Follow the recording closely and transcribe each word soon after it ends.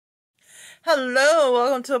Hello,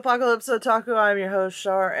 welcome to Apocalypse Otaku. I'm your host,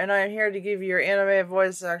 Shar, and I'm here to give you your anime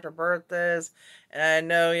voice actor birthdays. And I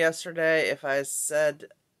know yesterday, if I said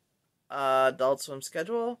Adult Swim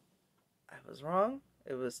schedule, I was wrong.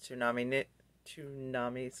 It was Toonami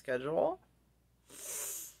schedule.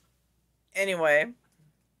 Anyway,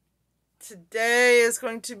 today is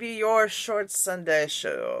going to be your short Sunday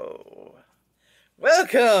show.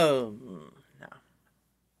 Welcome! No.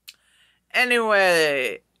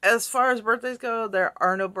 Anyway, as far as birthdays go, there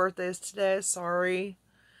are no birthdays today, sorry.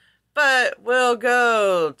 But we'll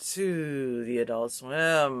go to the Adult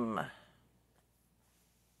Swim.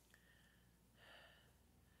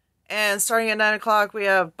 And starting at 9 o'clock, we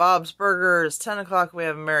have Bob's Burgers. 10 o'clock, we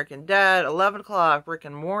have American Dad. 11 o'clock, Rick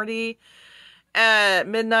and Morty. At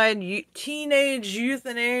midnight, Teenage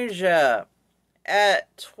Euthanasia.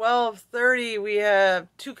 At 12:30, we have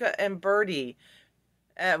Tuca and Birdie.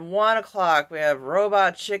 At 1 o'clock, we have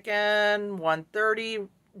Robot Chicken. 1:30,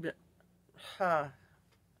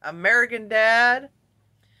 American Dad.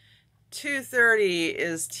 2:30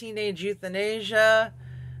 is Teenage Euthanasia.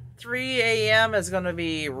 3 a.m. is going to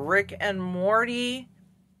be Rick and Morty.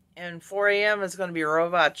 And 4 a.m. is going to be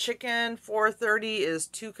Robot Chicken. 4:30 is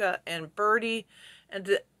Tuca and Birdie.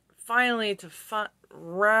 And finally, to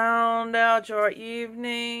round out your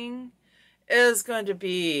evening, is going to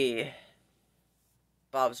be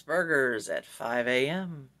Bob's Burgers at 5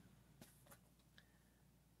 a.m.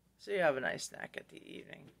 So you have a nice snack at the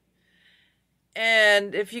evening.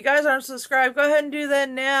 And if you guys aren't subscribed, go ahead and do that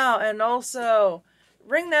now. And also,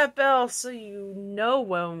 ring that bell so you know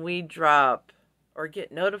when we drop, or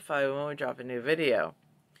get notified when we drop a new video.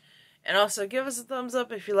 And also, give us a thumbs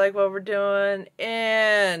up if you like what we're doing.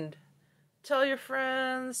 And tell your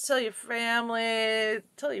friends, tell your family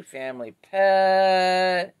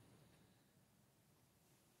pet.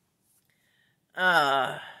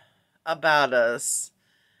 About us.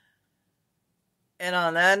 And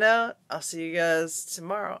on that note, I'll see you guys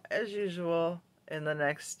tomorrow, as usual, in the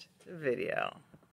next video.